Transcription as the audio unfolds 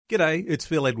G'day, it's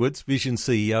Phil Edwards, Vision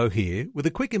CEO here, with a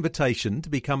quick invitation to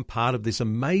become part of this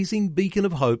amazing beacon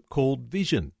of hope called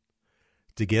Vision.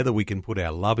 Together we can put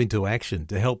our love into action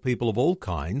to help people of all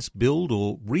kinds build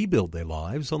or rebuild their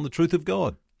lives on the truth of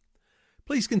God.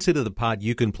 Please consider the part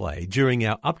you can play during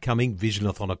our upcoming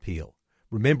Visionathon appeal,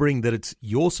 remembering that it's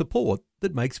your support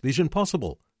that makes Vision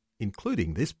possible,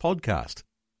 including this podcast.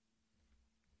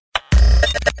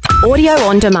 Audio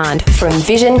on demand from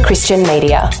Vision Christian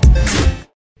Media.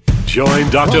 Join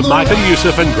Dr. Michael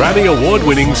Youssef and Grammy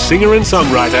Award-winning singer and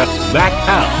songwriter Mac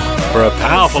Powell for a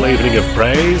powerful evening of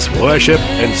praise, worship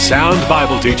and sound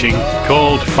Bible teaching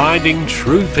called Finding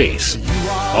True Peace.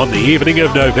 On the evening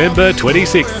of November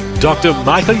 26th, Dr.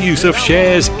 Michael Youssef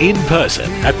shares in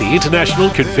person at the International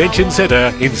Convention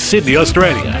Centre in Sydney,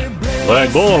 Australia.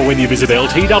 Learn more when you visit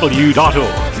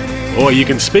ltw.org, or you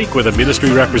can speak with a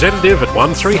ministry representative at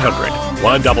 1300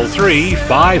 133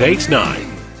 589.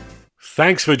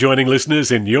 Thanks for joining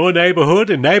listeners in your neighbourhood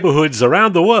and neighbourhoods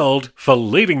around the world for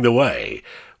Leading the Way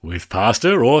with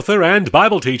pastor, author and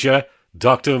Bible teacher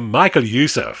Dr. Michael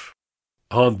Youssef.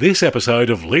 On this episode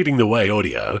of Leading the Way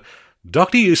audio,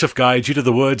 Dr. Youssef guides you to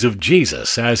the words of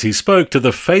Jesus as he spoke to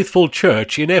the faithful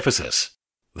church in Ephesus.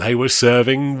 They were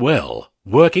serving well,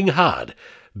 working hard,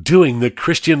 doing the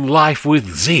Christian life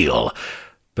with zeal,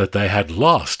 but they had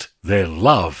lost their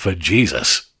love for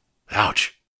Jesus.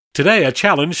 Ouch. Today, a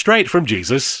challenge straight from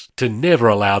Jesus to never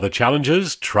allow the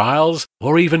challenges, trials,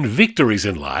 or even victories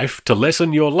in life to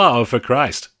lessen your love for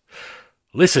Christ.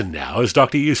 Listen now as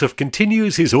Dr. Youssef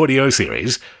continues his audio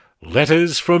series,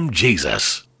 Letters from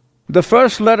Jesus. The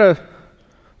first letter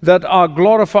that our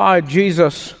glorified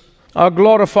Jesus, our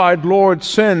glorified Lord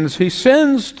sends, he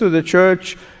sends to the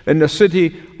church in the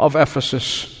city of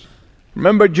Ephesus.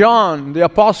 Remember John, the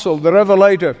apostle, the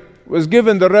revelator, was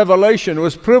given the revelation,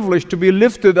 was privileged to be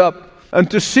lifted up and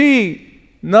to see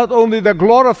not only the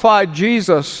glorified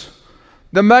Jesus,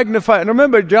 the magnified.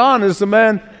 Remember, John is the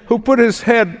man who put his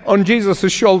head on Jesus'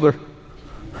 shoulder.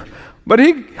 But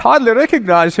he hardly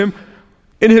recognized him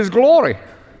in his glory,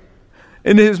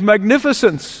 in his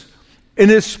magnificence, in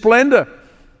his splendor.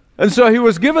 And so he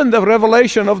was given the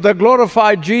revelation of the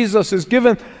glorified Jesus, is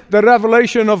given the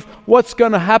revelation of what's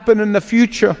going to happen in the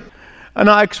future. And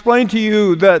I explained to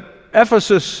you that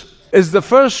Ephesus is the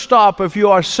first stop if you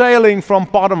are sailing from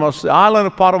Patmos, the island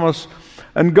of Patmos,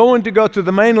 and go to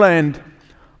the mainland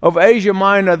of Asia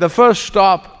Minor. The first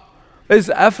stop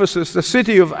is Ephesus, the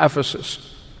city of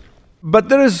Ephesus. But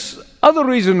there is other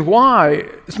reason why.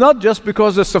 It's not just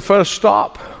because it's the first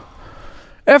stop.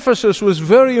 Ephesus was a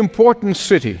very important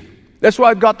city. That's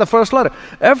why it got the first letter.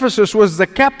 Ephesus was the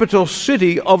capital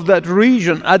city of that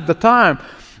region at the time.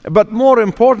 But more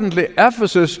importantly,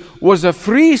 Ephesus was a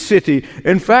free city.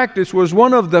 In fact, it was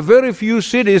one of the very few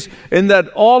cities in that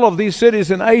all of these cities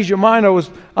in Asia Minor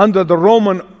was under the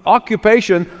Roman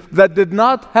occupation that did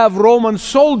not have Roman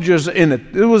soldiers in it.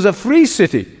 It was a free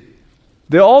city.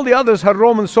 All the others had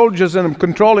Roman soldiers in them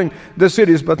controlling the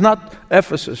cities, but not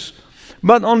Ephesus.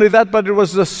 Not only that, but it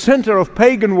was the center of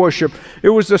pagan worship. It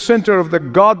was the center of the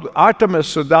god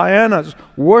Artemis or Diana's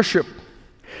worship,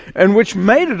 and which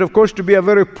made it, of course, to be a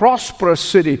very prosperous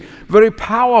city, very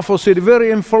powerful city,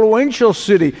 very influential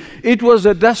city. It was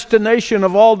a destination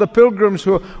of all the pilgrims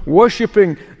who were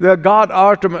worshiping the god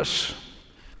Artemis,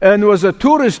 and was a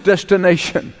tourist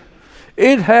destination.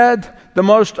 It had the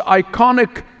most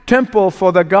iconic temple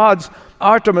for the gods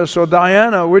Artemis or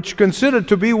Diana, which considered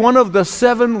to be one of the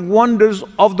 7 wonders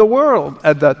of the world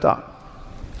at that time.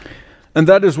 And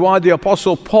that is why the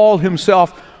Apostle Paul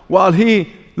himself, while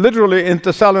he literally in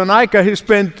Thessalonica, he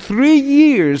spent 3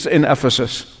 years in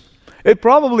Ephesus. It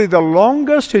probably the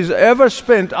longest he's ever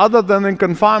spent, other than in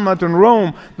confinement in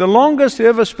Rome, the longest he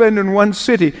ever spent in one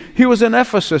city. He was in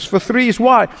Ephesus for 3 years.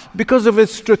 Why? Because of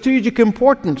its strategic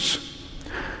importance.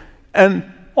 And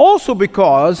also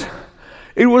because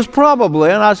it was probably,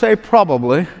 and I say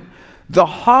probably, the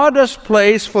hardest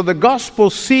place for the gospel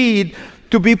seed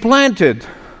to be planted.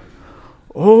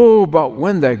 Oh, but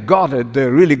when they got it, they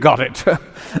really got it.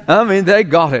 I mean, they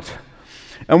got it.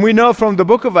 And we know from the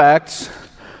book of Acts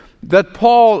that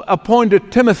Paul appointed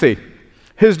Timothy,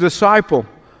 his disciple,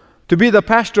 to be the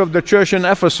pastor of the church in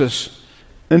Ephesus.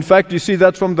 In fact, you see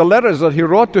that from the letters that he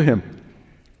wrote to him,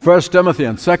 1 Timothy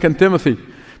and 2 Timothy.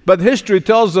 But history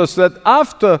tells us that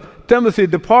after Timothy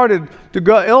departed to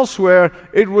go elsewhere,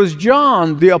 it was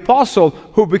John, the apostle,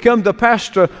 who became the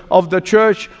pastor of the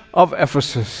church of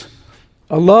Ephesus.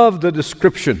 I love the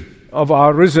description of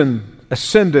our risen,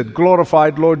 ascended,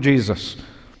 glorified Lord Jesus.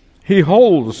 He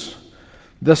holds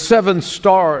the 7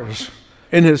 stars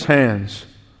in his hands.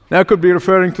 Now, it could be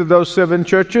referring to those 7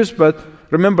 churches, but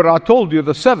Remember, I told you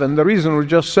the reason was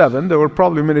just 7. There were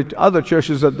probably many other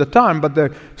churches at the time, but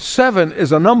the 7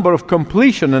 is a number of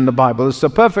completion in the Bible. It's a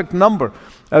perfect number,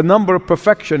 a number of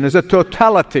perfection. It's a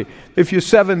totality. If you're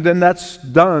 7, then that's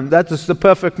done. That is the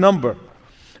perfect number.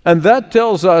 And that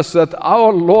tells us that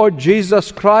our Lord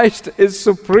Jesus Christ is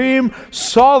supreme,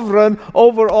 sovereign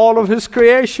over all of His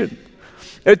creation.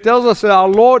 It tells us that our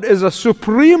Lord is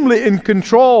supremely in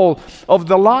control of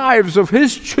the lives of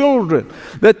His children.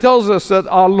 That tells us that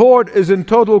our Lord is in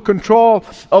total control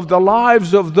of the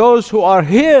lives of those who are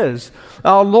His.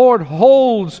 Our Lord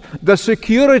holds the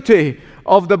security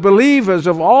of the believers,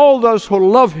 of all those who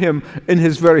love Him, in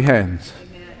His very hands.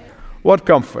 Amen. What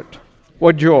comfort,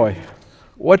 what joy,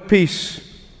 what peace.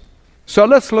 So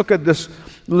let's look at this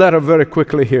letter very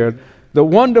quickly here. The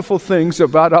wonderful things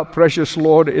about our precious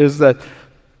Lord is that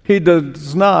He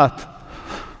does not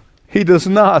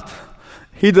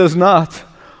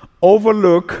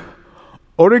overlook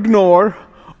or ignore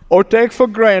or take for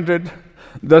granted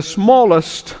the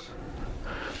smallest.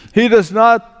 He does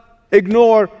not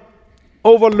ignore,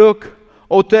 overlook,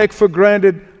 or take for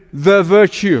granted the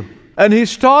virtue. And He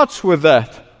starts with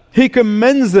that. He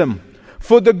commends them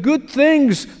for the good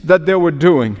things that they were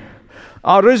doing.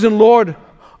 Our risen Lord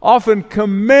often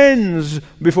commends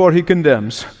before He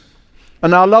condemns.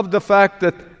 And I love the fact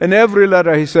that in every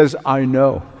letter He says, I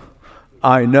know,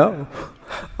 I know,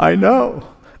 I know,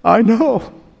 I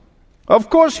know. Of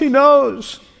course He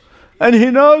knows. And He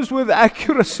knows with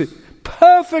accuracy,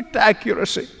 perfect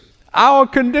accuracy, our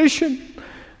condition,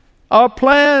 our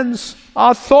plans,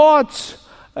 our thoughts.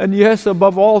 And yes,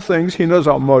 above all things, He knows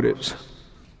our motives.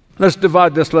 Let's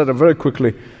divide this letter very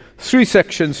quickly. 3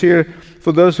 sections here.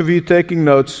 For those of you taking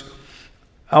notes,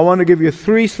 I want to give you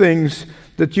 3 things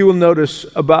that you will notice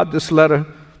about this letter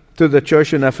to the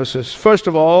church in Ephesus. First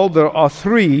of all, there are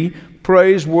 3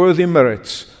 praiseworthy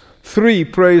merits. 3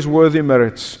 praiseworthy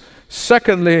merits.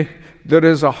 Secondly, there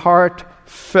is a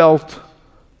heartfelt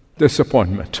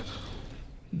disappointment.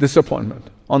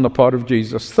 Disappointment on the part of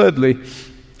Jesus. Thirdly,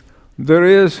 there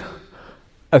is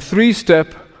a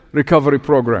 3-step recovery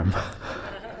program.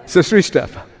 It's a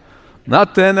 3-step.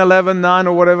 Not 10, 11, 9,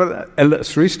 or whatever.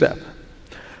 3-step.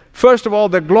 First of all,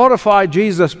 the glorified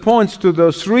Jesus points to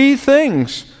those 3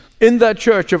 things in that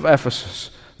church of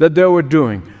Ephesus that they were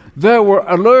doing. They were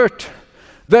alert.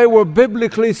 They were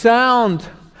biblically sound.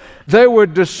 They were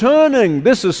discerning.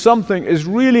 This is something is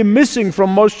really missing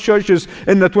from most churches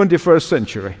in the 21st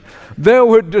century. They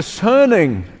were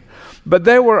discerning, but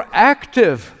they were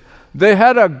active. They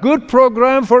had a good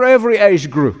program for every age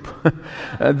group.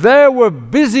 They were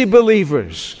busy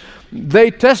believers.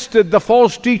 They tested the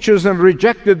false teachers and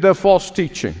rejected their false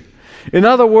teaching. In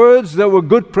other words, they were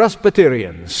good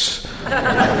Presbyterians.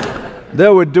 They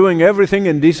were doing everything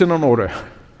in decent and order.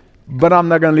 But I'm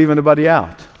not going to leave anybody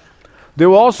out. They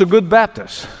were also good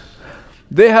Baptists.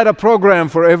 They had a program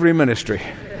for every ministry.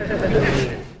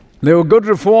 They were good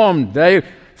Reformed. They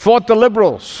fought the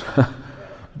liberals.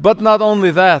 But not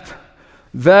only that,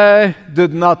 they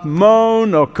did not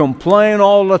moan or complain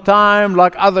all the time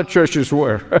like other churches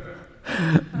were.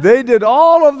 They did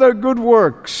all of their good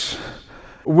works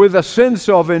with a sense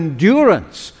of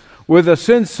endurance, with a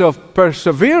sense of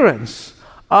perseverance.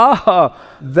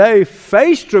 They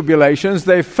faced tribulations,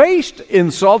 they faced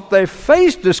insult, they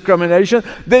faced discrimination,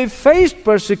 they faced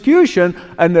persecution,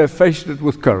 and they faced it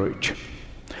with courage.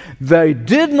 They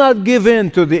did not give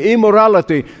in to the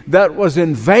immorality that was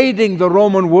invading the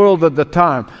Roman world at the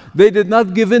time. They did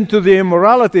not give in to the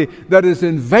immorality that is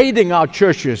invading our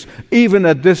churches even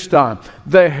at this time.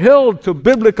 They held to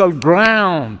biblical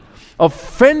ground of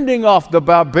fending off the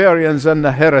barbarians and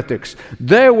the heretics.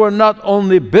 They were not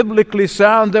only biblically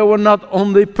sound, they were not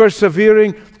only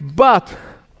persevering, but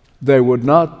they would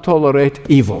not tolerate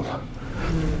evil.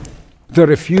 They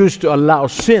refused to allow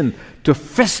sin to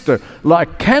fester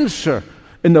like cancer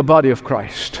in the body of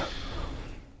Christ.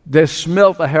 They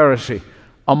smelt the heresy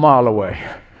a mile away.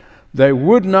 They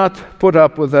would not put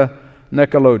up with the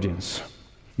Nickelodeons,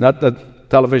 not the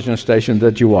television station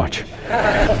that you watch.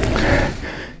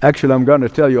 Actually, I'm going to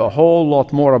tell you a whole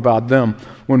lot more about them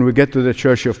when we get to the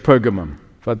church of Pergamum.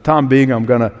 For the time being, I'm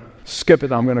going to skip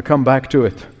it. I'm going to come back to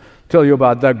it. Tell you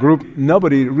about that group.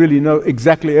 Nobody really knows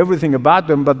exactly everything about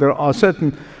them, but there are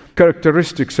certain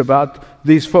characteristics about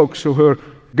these folks who are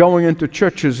going into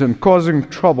churches and causing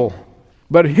trouble.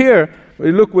 But here,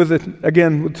 we look with it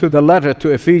again to the letter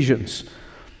to Ephesians.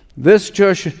 This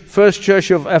church, first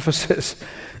church of Ephesus,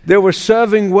 they were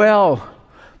serving well.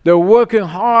 They were working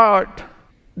hard.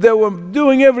 They were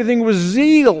doing everything with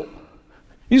zeal.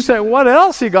 You say, what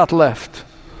else he got left?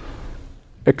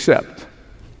 Except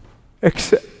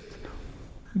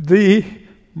the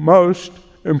most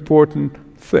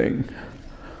important thing.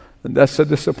 And that's a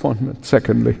disappointment,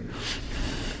 secondly.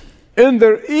 In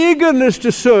their eagerness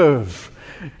to serve,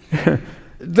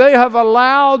 they have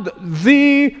allowed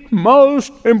the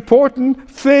most important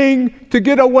thing to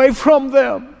get away from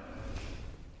them.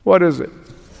 What is it?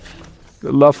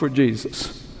 The love for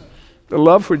Jesus. The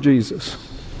love for Jesus.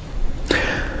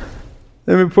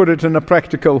 Let me put it in a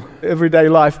practical, everyday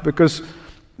life, because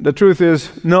the truth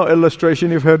is, no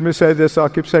illustration, you've heard me say this, I'll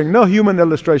keep saying, no human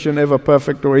illustration ever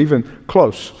perfect or even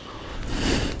close.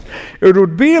 It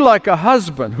would be like a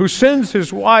husband who sends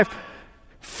his wife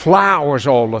flowers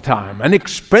all the time and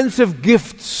expensive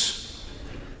gifts,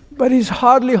 but he's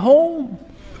hardly home.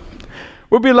 It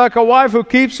would be like a wife who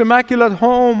keeps immaculate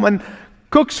home and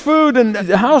cooks food and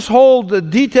the household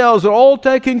details are all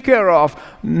taken care of,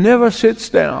 never sits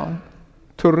down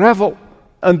to revel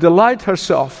and delight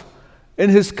herself in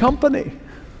his company.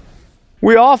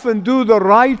 We often do the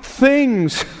right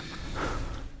things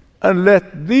and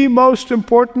let the most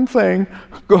important thing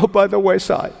go by the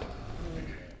wayside.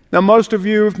 Now, most of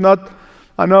you,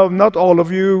 I know not all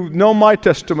of you, know my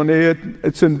testimony.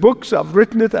 It's in books. I've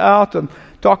written it out and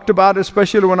talked about it,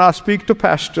 especially when I speak to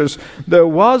pastors. There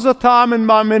was a time in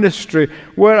my ministry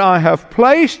where I have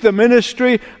placed the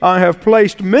ministry, I have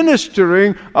placed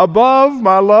ministering above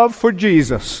my love for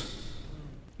Jesus.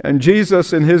 And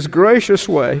Jesus, in His gracious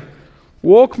way,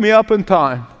 woke me up in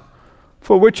time,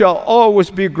 for which I'll always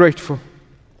be grateful.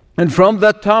 And from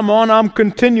that time on, I'm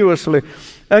continuously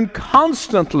and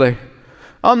constantly,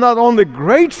 I'm not only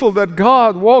grateful that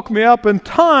God woke me up in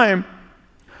time,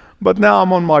 but now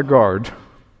I'm on my guard.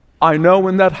 I know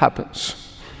when that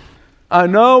happens. I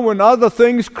know when other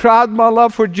things crowd my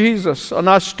love for Jesus, and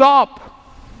I stop.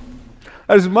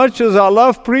 As much as I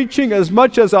love preaching, as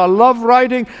much as I love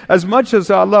writing, as much as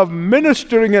I love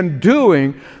ministering and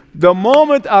doing, the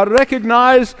moment I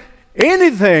recognize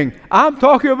anything, I'm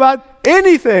talking about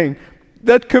anything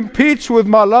that competes with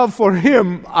my love for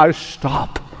Him, I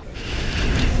stop.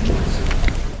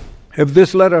 If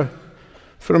this letter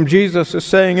from Jesus is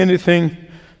saying anything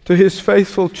to His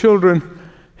faithful children,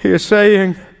 He is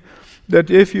saying that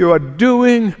if you are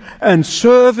doing and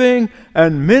serving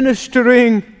and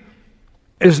ministering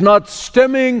is not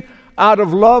stemming out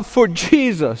of love for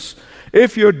Jesus,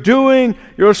 if you're doing,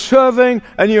 you're serving,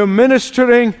 and you're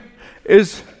ministering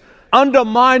is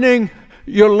undermining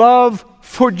your love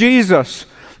for Jesus,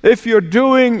 if you're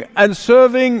doing and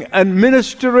serving and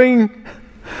ministering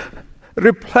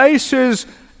replaces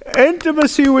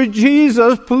intimacy with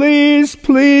Jesus,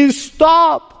 please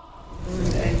stop.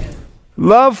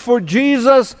 Love for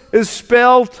Jesus is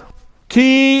spelled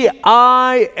T-I-M-E.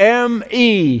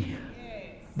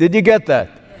 Did you get that?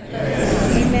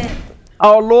 Yes.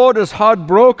 Our Lord is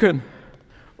heartbroken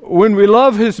when we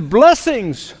love His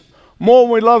blessings more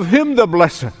than we love Him, the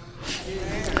blesser.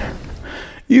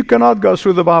 You cannot go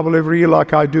through the Bible every year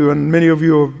like I do, and many of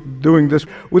you are doing this,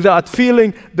 without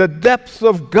feeling the depth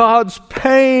of God's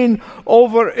pain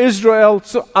over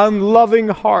Israel's unloving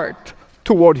heart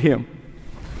toward Him.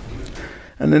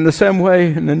 And in the same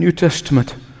way, in the New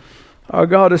Testament, our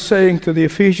God is saying to the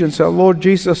Ephesians, our Lord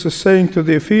Jesus is saying to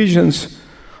the Ephesians,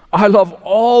 I love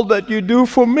all that you do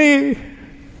for me,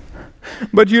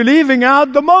 but you're leaving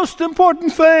out the most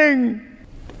important thing.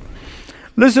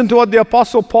 Listen to what the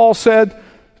Apostle Paul said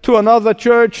to another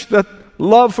church that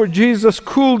love for Jesus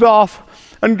cooled off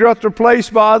and got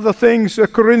replaced by other things, a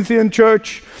Corinthian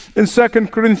church. In 2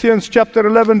 Corinthians chapter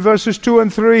 11, verses 2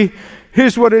 and 3,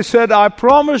 here's what he said, I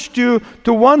promised you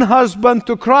to one husband,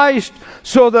 to Christ,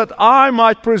 so that I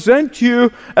might present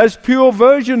you as pure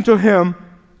virgin to Him.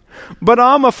 But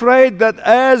I'm afraid that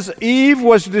as Eve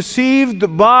was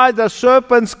deceived by the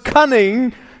serpent's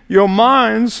cunning, your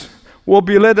minds will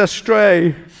be led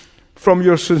astray from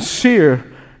your sincere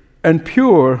and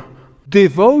pure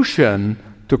devotion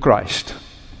to Christ.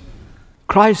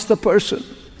 Christ the person.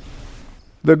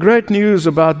 The great news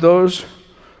about those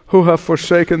who have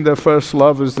forsaken their first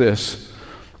love is this: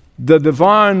 the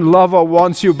divine lover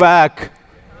wants you back.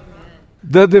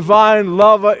 The divine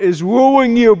lover is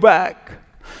wooing you back.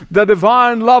 The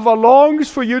divine lover longs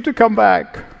for you to come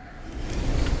back.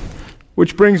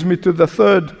 Which brings me to the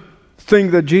third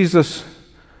thing that Jesus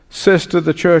says to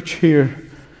the church here.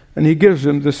 And He gives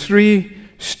them the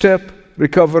 3-step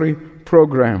recovery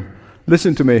program.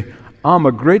 Listen to me. I'm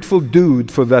a grateful dude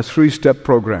for that 3-step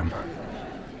program.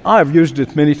 I've used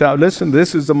it many times. Listen,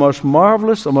 this is the most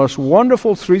marvelous, the most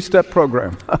wonderful 3-step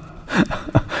program.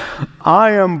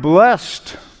 I am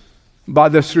blessed by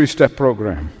this 3-step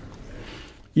program.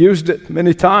 Used it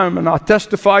many times, and I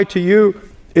testify to you,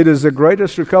 it is the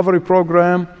greatest recovery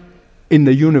program in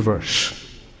the universe.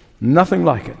 Nothing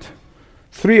like it.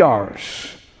 3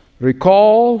 R's.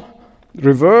 Recall,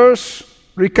 reverse,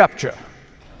 recapture.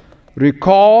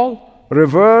 Recall,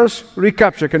 reverse,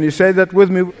 recapture. Can you say that with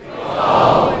me?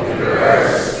 Recall,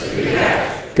 reverse,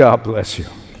 recapture. God bless you.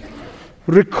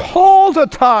 Recall the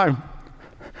time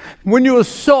when you were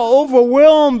so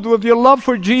overwhelmed with your love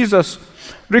for Jesus.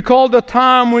 Recall the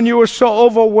time when you were so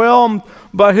overwhelmed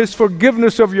by His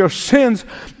forgiveness of your sins.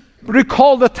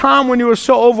 Recall the time when you were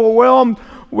so overwhelmed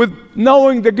with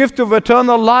knowing the gift of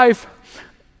eternal life.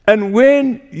 And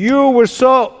when you were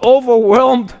so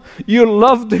overwhelmed, you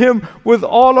loved Him with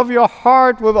all of your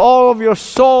heart, with all of your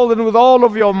soul, and with all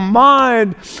of your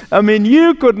mind. I mean,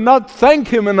 you could not thank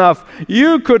Him enough.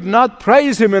 You could not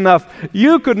praise Him enough.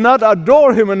 You could not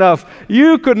adore Him enough.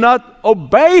 You could not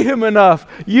obey Him enough.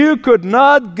 You could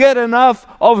not get enough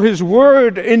of His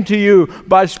Word into you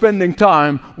by spending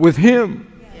time with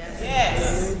Him.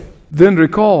 Yes. Then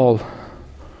recall,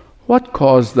 what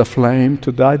caused the flame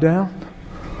to die down?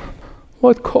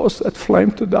 What caused that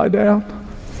flame to die down?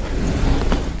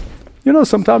 You know,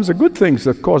 sometimes the good things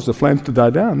that cause the flame to die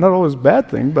down, not always a bad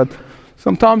thing, but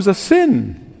sometimes a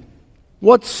sin.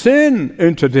 What sin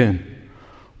entered in?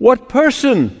 What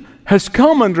person has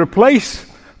come and replaced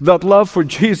that love for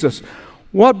Jesus?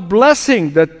 What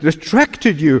blessing that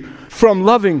distracted you from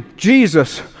loving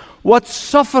Jesus? What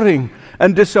suffering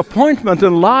and disappointment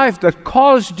in life that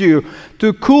caused you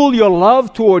to cool your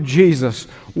love toward Jesus?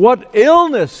 What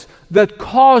illness that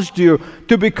caused you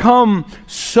to become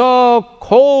so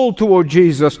cold toward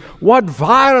Jesus? What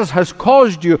virus has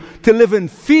caused you to live in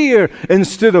fear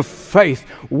instead of faith?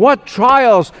 What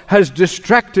trials has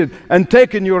distracted and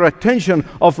taken your attention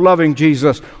of loving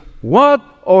Jesus? What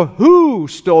or who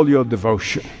stole your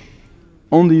devotion?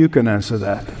 Only you can answer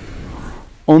that.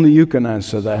 Only you can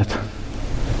answer that.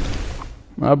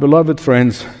 My beloved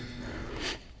friends,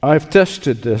 I've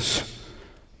tested this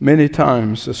many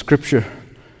times. The Scripture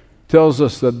tells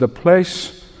us that the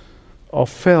place of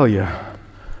failure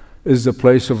is the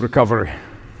place of recovery.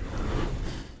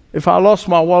 If I lost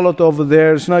my wallet over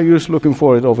there, it's no use looking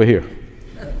for it over here.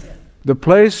 The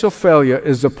place of failure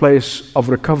is the place of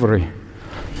recovery.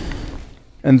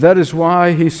 And that is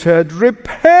why He said,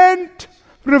 repent,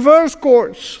 reverse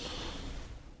course.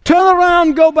 Turn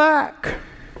around, go back.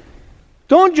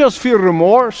 Don't just feel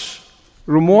remorse.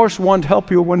 Remorse won't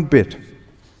help you one bit.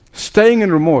 Staying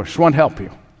in remorse won't help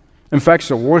you. In fact, it's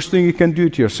the worst thing you can do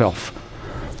to yourself.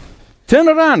 Turn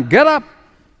around, get up,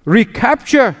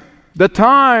 recapture the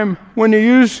time when you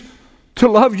used to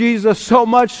love Jesus so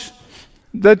much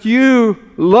that you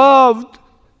loved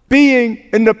being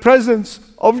in the presence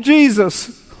of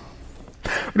Jesus.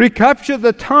 Recapture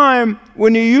the time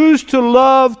when you used to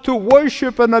love to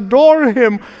worship and adore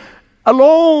Him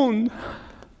alone.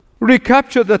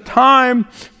 Recapture the time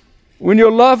when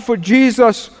your love for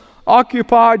Jesus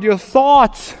occupied your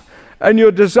thoughts and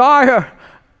your desire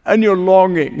and your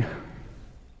longing.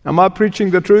 Am I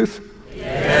preaching the truth?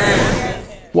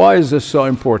 Yes. Why is this so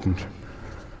important?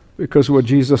 Because what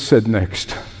Jesus said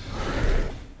next.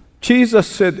 Jesus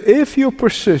said, if you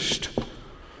persist,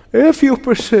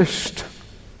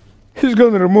 He's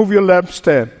going to remove your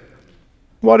lampstand.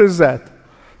 What is that?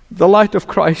 The light of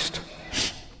Christ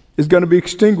is going to be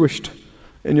extinguished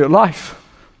in your life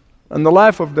and the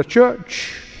life of the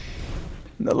church.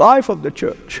 The life of the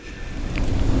church.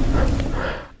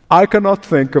 I cannot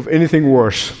think of anything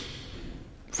worse.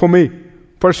 For me,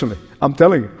 personally, I'm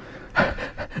telling you.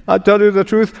 I tell you the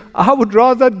truth, I would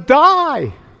rather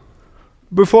die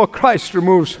before Christ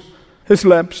removes His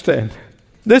lampstand.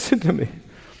 Listen to me.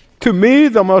 To me,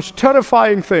 the most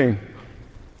terrifying thing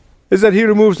is that He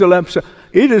removes the lampstand.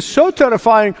 It is so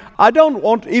terrifying, I don't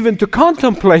want even to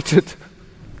contemplate it.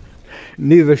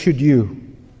 Neither should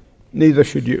you. Neither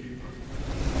should you.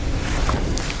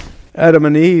 Adam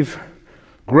and Eve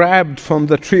grabbed from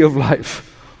the tree of life.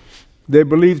 They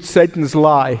believed Satan's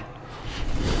lie.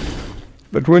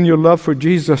 But when your love for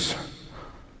Jesus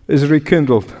is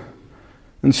rekindled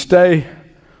and stay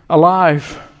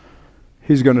alive,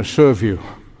 He's going to serve you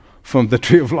from the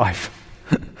tree of life.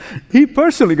 He's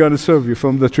personally going to serve you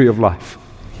from the tree of life.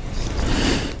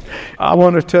 I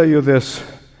want to tell you this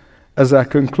as I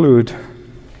conclude.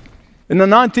 In the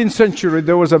 19th century,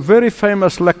 there was a very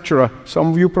famous lecturer,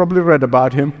 some of you probably read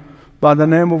about him, by the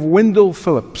name of Wendell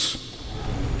Phillips.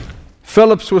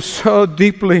 Phillips was so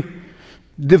deeply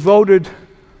devoted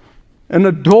and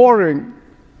adoring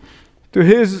to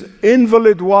his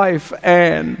invalid wife,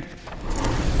 Anne.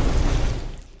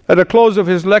 At the close of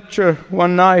his lecture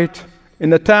one night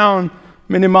in a town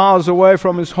many miles away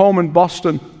from his home in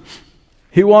Boston,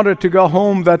 he wanted to go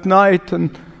home that night,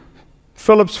 and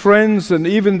Philip's friends and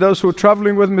even those who were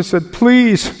traveling with him said,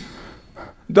 please,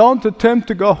 don't attempt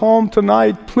to go home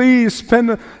tonight. Please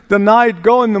spend the night,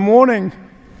 go in the morning.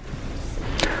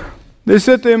 They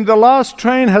said to him, the last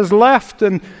train has left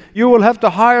and you will have to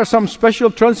hire some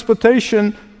special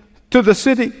transportation to the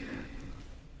city.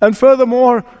 And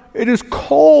furthermore, it is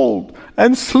cold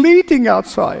and sleeting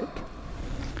outside.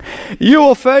 You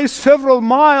will face several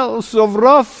miles of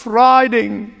rough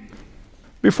riding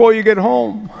before you get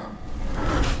home.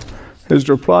 His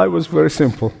reply was very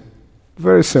simple,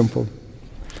 very simple.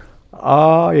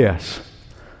 Ah, yes,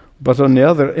 but on the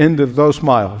other end of those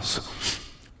miles,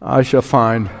 I shall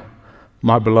find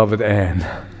my beloved Anne.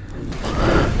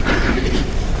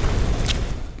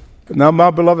 Now,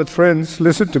 my beloved friends,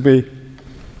 listen to me.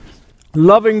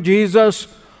 Loving Jesus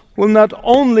will not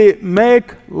only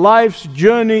make life's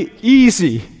journey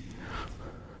easy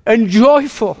and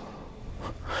joyful,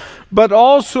 but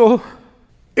also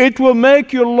it will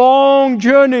make your long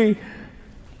journey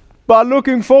by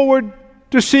looking forward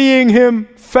to seeing Him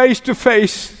face to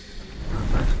face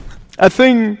a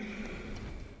thing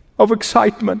of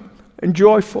excitement and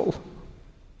joyful.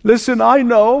 Listen, I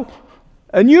know,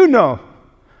 and you know,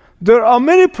 there are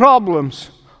many problems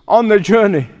on the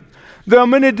journey. There are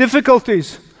many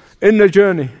difficulties in the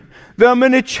journey. There are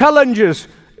many challenges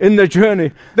in the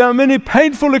journey. There are many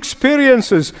painful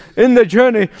experiences in the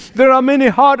journey. There are many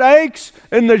heartaches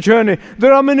in the journey.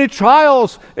 There are many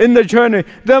trials in the journey.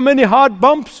 There are many hard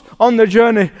bumps on the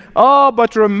journey.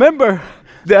 But remember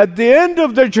that at the end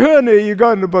of the journey, you're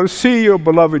going to see your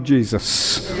beloved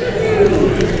Jesus.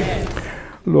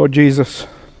 Lord Jesus,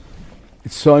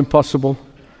 it's so impossible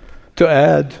to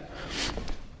add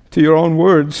to your own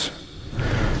words,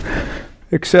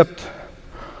 except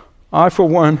I, for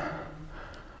one,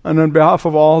 and on behalf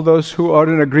of all those who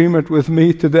are in agreement with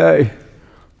me today,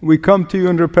 we come to you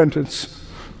in repentance.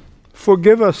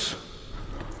 Forgive us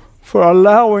for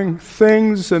allowing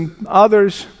things and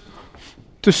others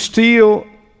to steal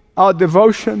our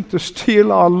devotion, to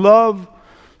steal our love,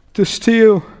 to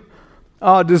steal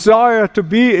our desire to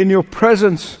be in your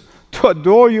presence, to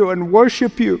adore you and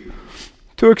worship you,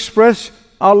 to express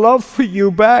our love for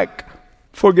you back.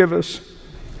 Forgive us.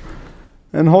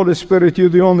 And Holy Spirit, you're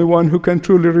the only one who can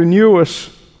truly renew us.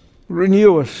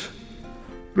 Renew us.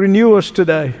 Renew us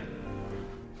today.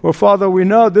 For Father, we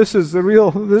know this is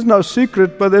there's no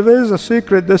secret, but if there is a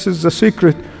secret, this is the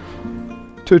secret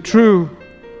to true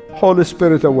Holy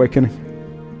Spirit awakening.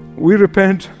 We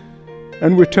repent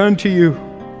and we turn to you.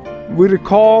 We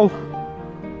recall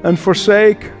and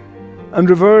forsake and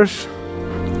reverse.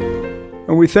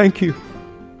 And we thank you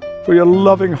for your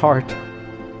loving heart,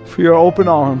 for your open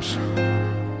arms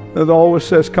that always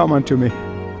says, come unto me,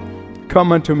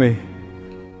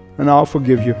 and I'll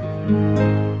forgive you.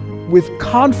 With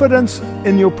confidence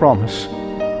in your promise,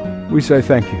 we say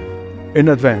thank you in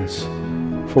advance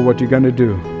for what you're going to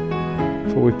do.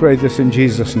 For we pray this in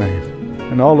Jesus' name.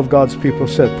 And all of God's people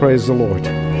said, praise the Lord.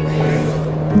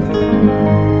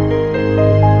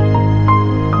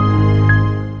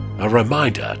 A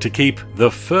reminder to keep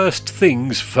the first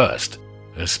things first,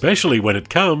 especially when it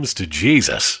comes to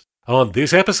Jesus. On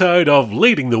this episode of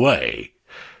Leading the Way.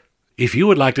 If you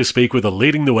would like to speak with a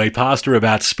Leading the Way pastor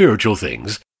about spiritual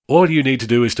things, all you need to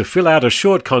do is to fill out a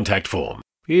short contact form.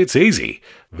 It's easy.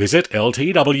 Visit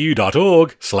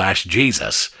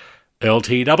ltw.org/Jesus.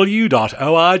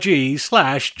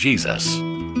 ltw.org/Jesus.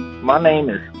 My name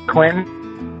is Quinn.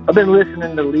 I've been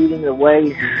listening to Leading the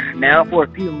Way now for a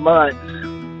few months.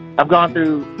 I've gone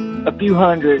through a few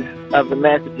hundred of the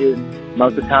messages.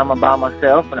 Most of the time I'm by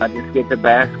myself and I just get to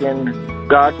bask in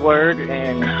God's Word,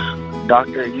 and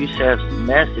Dr. Youssef's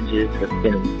messages have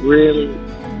been really,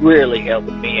 really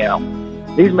helping me out.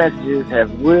 These messages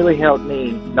have really helped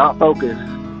me not focus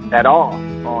at all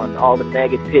on all the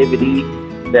negativity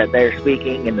that they're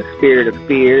speaking and the spirit of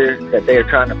fear that they're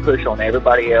trying to push on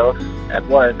everybody else at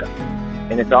work.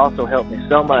 And it's also helped me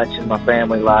so much in my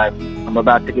family life. I'm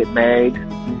about to get married,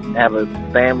 have a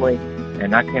family,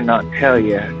 and I cannot tell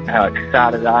you how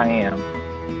excited I am.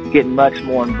 Getting much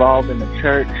more involved in the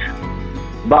church.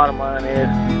 Bottom line is,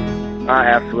 I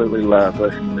absolutely love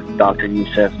listening to Dr.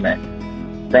 Youssef's message.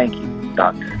 Thank you,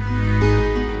 Doctor.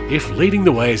 If Leading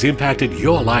the Way has impacted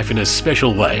your life in a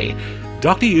special way,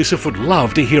 Dr. Youssef would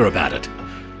love to hear about it.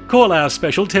 Call our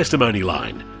special testimony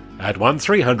line at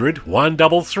 1300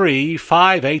 133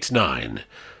 589.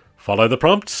 Follow the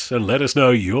prompts and let us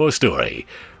know your story.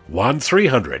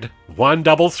 1300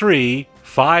 133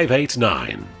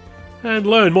 589. And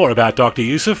learn more about Dr.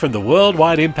 Youssef and the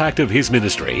worldwide impact of his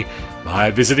ministry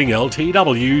by visiting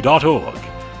ltw.org.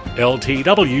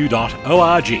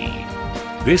 ltw.org.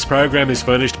 This program is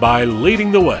furnished by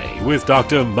Leading the Way with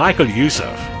Dr. Michael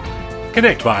Youssef.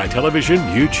 Connect via television,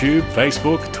 YouTube,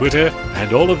 Facebook, Twitter,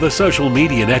 and all of the social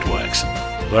media networks.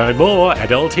 Learn more at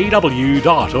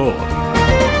ltw.org.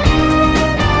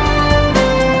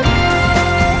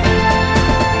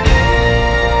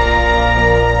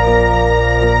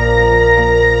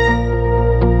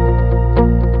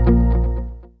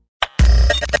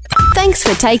 Thanks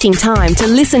for taking time to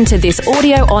listen to this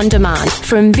audio on demand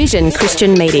from Vision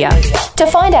Christian Media. To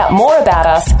find out more about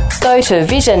us, go to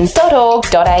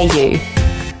vision.org.au.